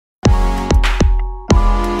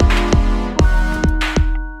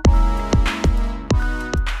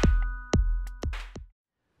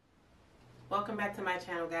back to my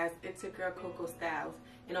channel, guys. It's your girl Coco Styles,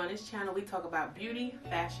 and on this channel we talk about beauty,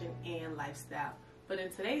 fashion, and lifestyle. But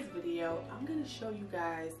in today's video, I'm going to show you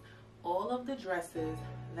guys all of the dresses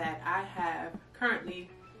that I have currently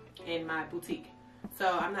in my boutique.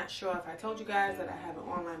 So I'm not sure if I told you guys that I have an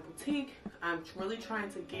online boutique. I'm really trying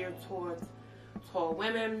to gear towards tall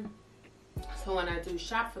women. So when I do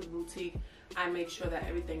shop for the boutique, I make sure that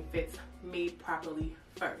everything fits made properly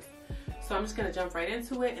first. So I'm just going to jump right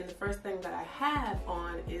into it, and the first thing that I have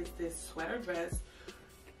on is this sweater dress.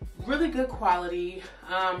 Really good quality.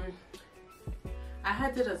 I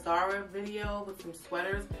had did a Zara video with some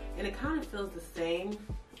sweaters, and it kind of feels the same.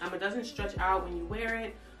 It doesn't stretch out when you wear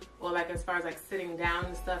it, or like as far as like sitting down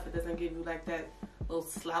and stuff, it doesn't give you like that little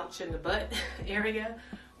slouch in the butt area.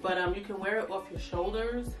 But you can wear it off your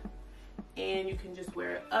shoulders, and you can just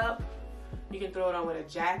wear it up. You can throw it on with a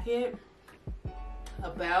jacket, a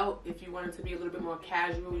belt. If you want it to be a little bit more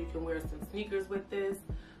casual, you can wear some sneakers with this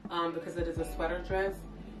because it is a sweater dress.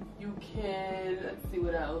 You can, let's see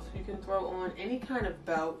what else, you can throw on any kind of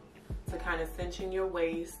belt to kind of cinch in your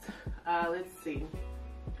waist. Let's see,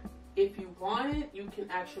 if you want it, you can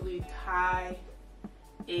actually tie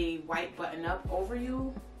a white button up over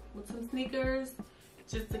you with some sneakers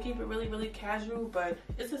just to keep it really, really casual. But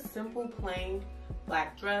it's a simple, plain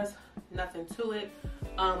black dress, nothing to it.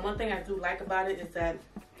 One thing I do like about it is that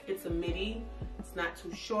it's a midi. It's not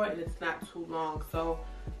too short and it's not too long. So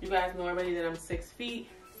you guys know already that I'm 6 feet,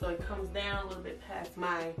 so it comes down a little bit past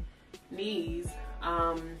my knees.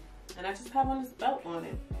 And I just have on this belt on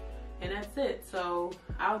it, and that's it. So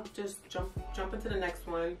I'll just jump into the next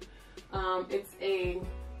one. It's a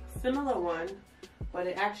similar one, but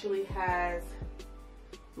it actually has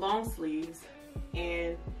long sleeves,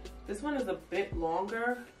 and this one is a bit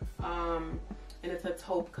longer, and it's a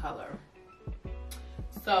taupe color.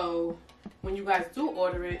 So when you guys do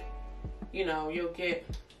order it, you know, you'll get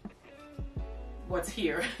what's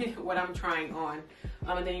here, what I'm trying on,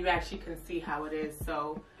 and then you actually can see how it is.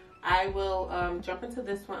 So I will jump into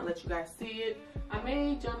this one and let you guys see it. I'll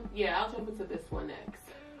jump into this one next,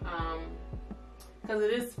 because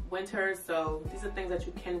it is winter, so these are things that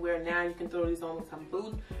you can wear now. You can throw these on with some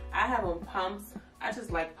boots. I have on pumps. I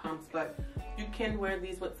just like pumps, but you can wear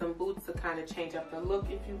these with some boots to kind of change up the look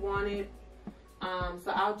if you want it.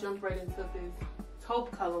 So I'll jump right into this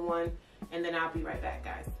taupe color one, and then I'll be right back,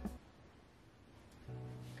 guys.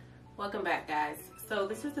 Welcome back, guys. So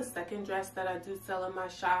this is the second dress that I do sell in my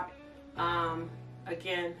shop.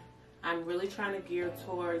 Again, I'm really trying to gear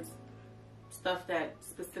towards stuff that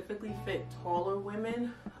specifically fit taller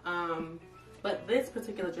women, but this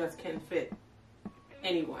particular dress can fit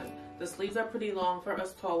anyone. The sleeves are pretty long for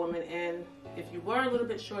us tall women, and if you were a little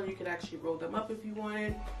bit shorter, you could actually roll them up if you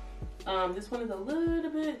wanted. This one is a little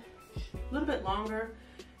bit longer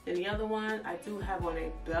than the other one. I do have on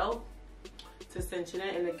a belt to cinch in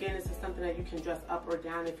it, and again, this is something that you can dress up or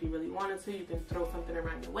down if you really wanted to. You can throw something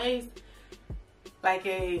around your waist like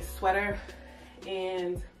a sweater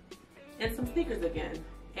and some sneakers again.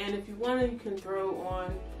 And if you wanted, you can throw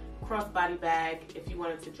on crossbody bag if you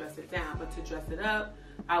wanted to dress it down. But to dress it up,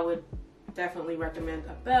 I would definitely recommend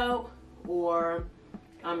a belt, or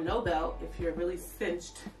no belt if you're really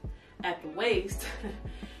cinched at the waist,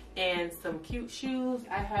 and some cute shoes.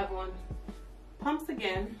 I have on pumps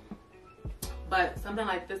again, but something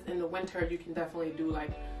like this in the winter, you can definitely do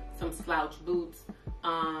like some slouch boots.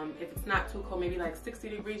 If it's not too cold, maybe like 60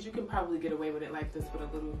 degrees, you can probably get away with it like this with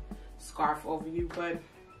a little scarf over you. But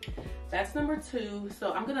that's number 2.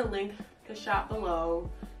 So I'm gonna link the shop below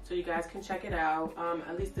so you guys can check it out.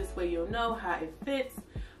 At least this way you'll know how it fits.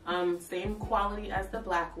 Same quality as the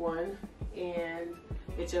black one, and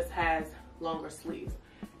it just has longer sleeves.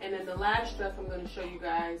 And then the last dress I'm going to show you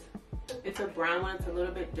guys, it's a brown one. It's a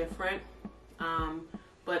little bit different,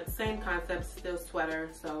 but same concept, still sweater.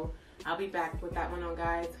 So I'll be back with that one on,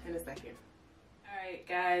 guys, in a second. Alright,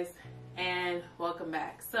 guys, and welcome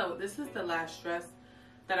back. So this is the last dress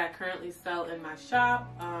that I currently sell in my shop.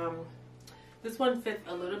 This one fits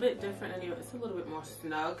a little bit different, and it's a little bit more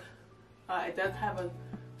snug. It does have a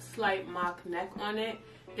slight mock neck on it.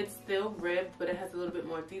 It's still ribbed, but it has a little bit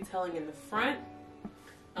more detailing in the front.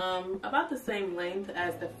 About the same length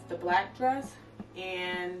as the black dress,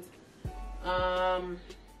 and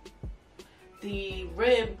the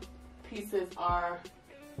rib pieces are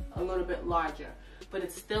a little bit larger, but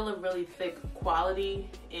it's still a really thick quality,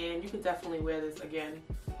 and you could definitely wear this again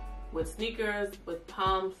with sneakers, with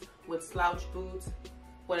pumps, with slouch boots,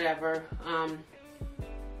 whatever.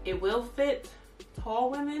 It will fit tall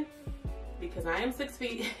women because I am 6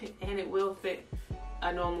 feet, and it will fit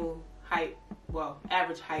a normal height, well,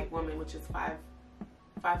 average height woman, which is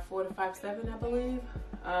 5'4" to 5'7", I believe.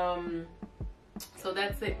 So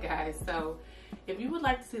that's it, guys. So if you would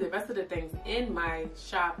like to see the rest of the things in my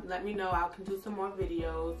shop, let me know. I can do some more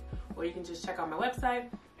videos, or you can just check out my website,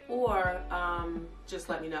 or just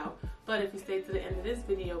let me know. But if you stay to the end of this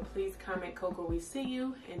video, please comment Coco we see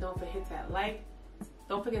you, and don't forget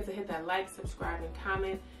to hit that like, subscribe, and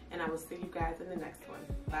comment, and I will see you guys in the next one.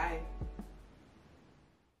 Bye.